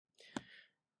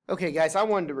Okay guys, I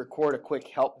wanted to record a quick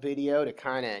help video to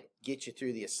kind of get you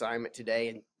through the assignment today,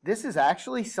 and this is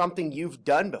actually something you've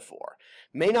done before.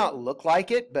 May not look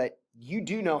like it, but you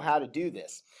do know how to do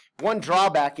this. One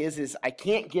drawback is I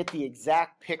can't get the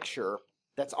exact picture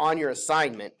that's on your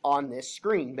assignment on this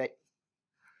screen, but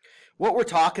what we're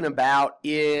talking about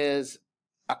is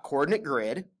a coordinate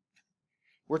grid.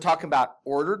 We're talking about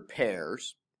ordered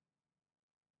pairs,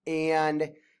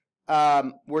 and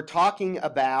we're talking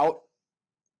about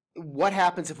what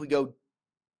happens if we go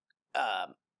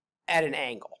at an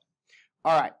angle.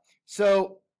 All right,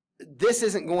 so this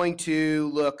isn't going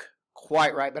to look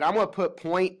quite right, but I'm going to put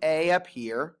point A up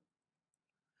here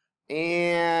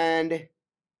and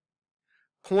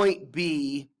point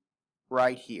B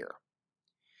right here.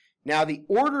 Now the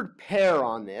ordered pair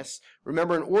on this,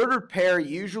 remember an ordered pair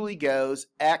usually goes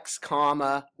X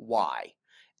comma Y.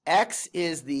 X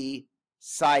is the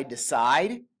side to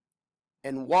side,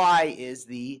 and Y is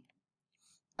the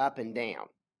up and down.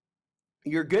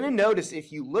 You're going to notice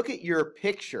if you look at your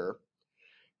picture,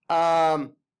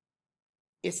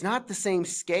 it's not the same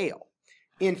scale.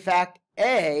 In fact,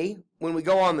 A, when we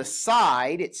go on the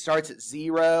side, it starts at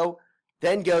 0,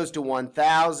 then goes to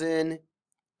 1,000,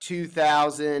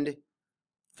 2,000,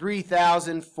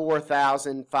 3,000,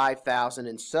 4,000, 5,000,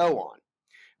 and so on.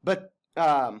 But,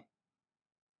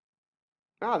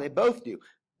 they both do.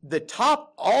 The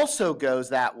top also goes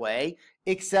that way,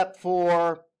 except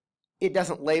for it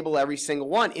doesn't label every single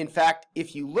one. In fact,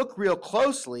 if you look real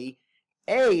closely,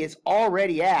 A is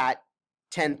already at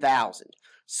 10,000.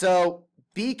 So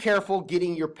be careful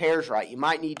getting your pairs right. You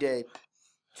might need to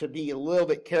be a little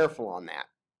bit careful on that.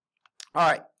 All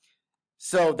right,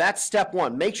 so that's step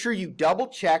one. Make sure you double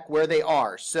check where they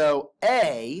are. So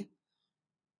A,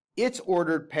 its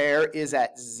ordered pair is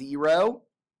at 0,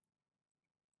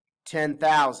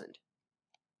 10,000.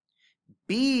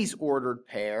 B's ordered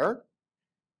pair,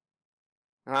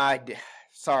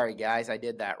 sorry guys, I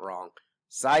did that wrong.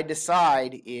 Side to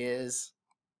side is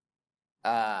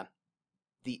the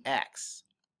X,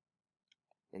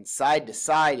 and side to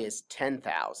side is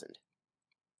 10,000,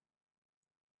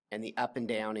 and the up and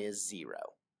down is 0.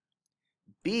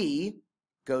 B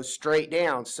goes straight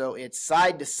down, so it's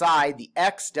side to side. The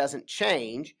X doesn't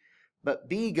change, but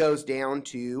B goes down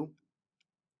to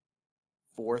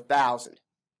 4,000.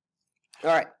 All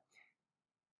right.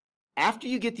 After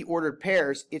you get the ordered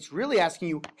pairs, it's really asking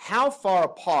you how far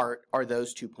apart are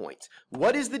those 2 points?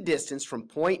 What is the distance from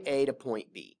point A to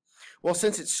point B? Well,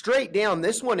 since it's straight down,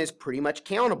 this one is pretty much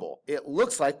countable. It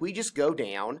looks like we just go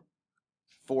down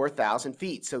 4,000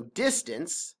 feet. So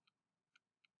distance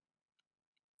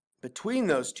between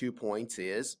those 2 points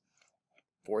is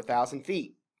 4,000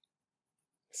 feet.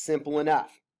 Simple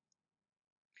enough.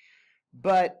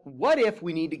 But what if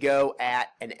we need to go at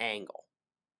an angle?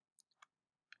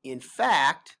 In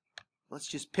fact, let's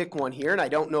just pick one here, and I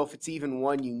don't know if it's even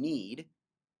one you need.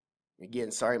 Again,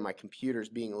 sorry, my computer's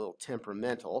being a little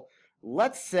temperamental.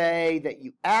 Let's say that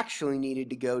you actually needed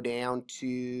to go down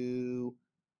to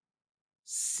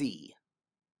C.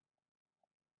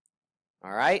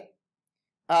 All right?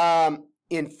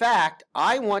 In fact,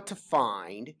 I want to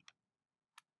find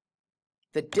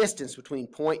the distance between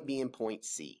point B and point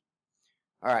C.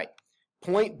 All right,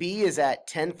 point B is at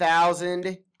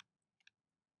 10,000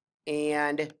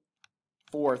 and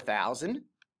 4,000.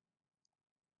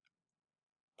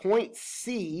 Point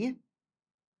C,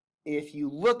 if you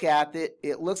look at it,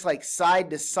 it looks like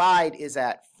side to side is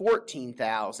at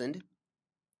 14,000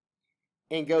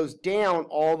 and goes down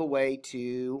all the way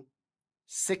to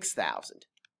 6,000.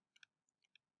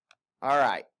 All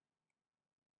right,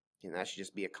 and that should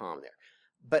just be a comma there.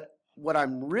 But what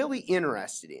I'm really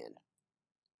interested in,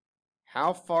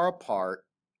 how far apart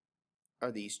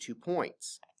are these 2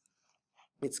 points?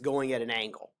 It's going at an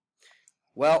angle.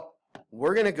 Well,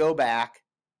 we're going to go back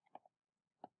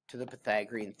to the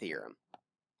Pythagorean theorem.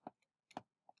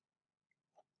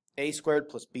 A squared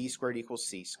plus B squared equals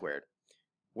C squared.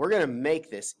 We're going to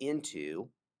make this into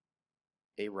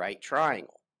a right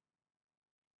triangle.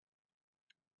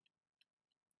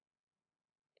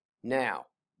 Now,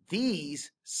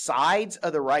 these sides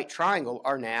of the right triangle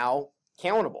are now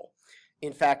countable.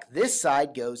 In fact, this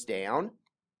side goes down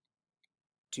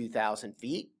 2,000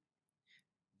 feet.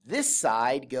 This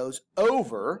side goes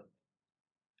over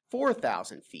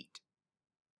 4,000 feet.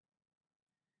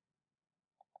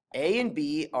 A and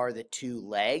B are the 2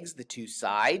 legs, the 2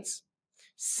 sides.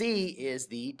 C is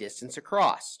the distance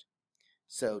across.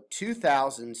 So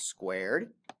 2,000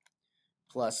 squared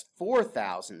plus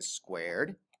 4,000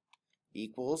 squared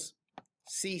equals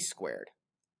C squared.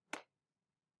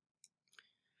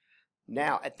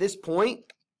 Now, at this point,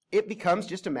 it becomes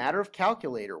just a matter of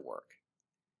calculator work.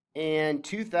 And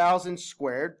 2,000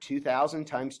 squared, 2,000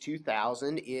 times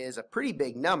 2,000 is a pretty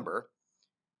big number.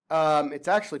 It's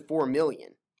actually 4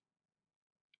 million.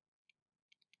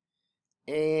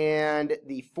 And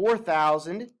the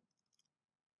 4,000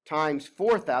 times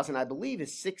 4,000, I believe,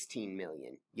 is 16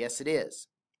 million. Yes, it is.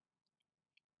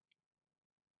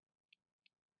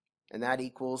 And that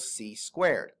equals c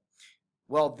squared.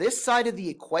 Well, this side of the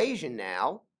equation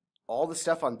now, all the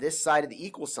stuff on this side of the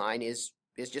equal sign is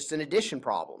just an addition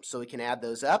problem. So we can add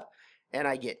those up, and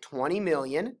I get 20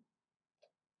 million.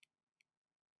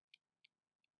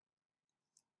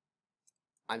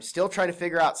 I'm still trying to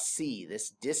figure out c, this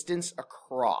distance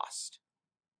across.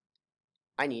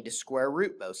 I need to square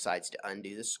root both sides to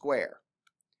undo the square.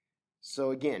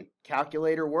 So again,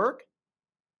 calculator work.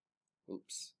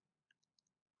 Oops.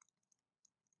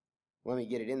 Let me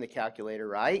get it in the calculator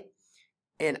right.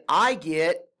 And I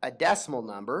get a decimal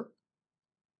number,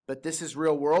 but this is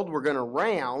real world. We're going to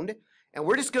round, and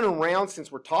we're just going to round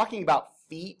since we're talking about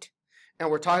feet and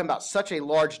we're talking about such a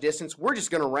large distance. We're just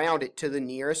going to round it to the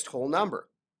nearest whole number.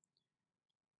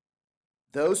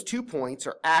 Those 2 points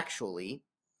are actually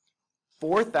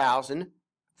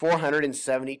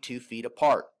 4,472 feet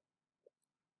apart.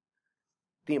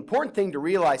 The important thing to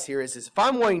realize here is if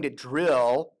I'm wanting to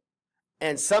drill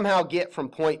and somehow get from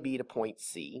point B to point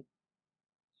C,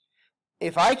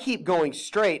 if I keep going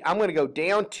straight, I'm going to go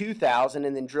down 2,000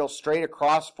 and then drill straight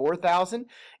across 4,000.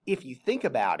 If you think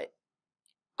about it,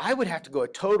 I would have to go a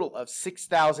total of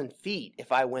 6,000 feet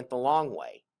if I went the long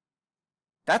way.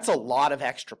 That's a lot of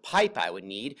extra pipe I would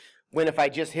need, when if I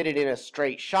just hit it in a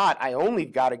straight shot, I only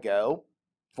got to go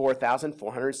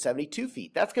 4,472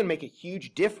 feet. That's going to make a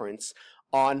huge difference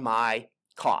on my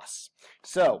costs.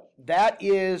 So that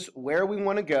is where we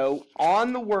want to go.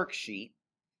 On the worksheet,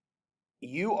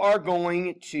 you are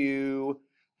going to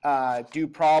do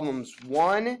problems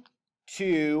 1,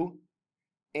 2,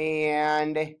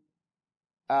 and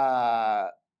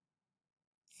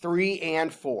 3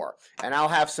 and 4. And I'll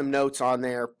have some notes on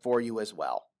there for you as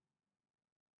well.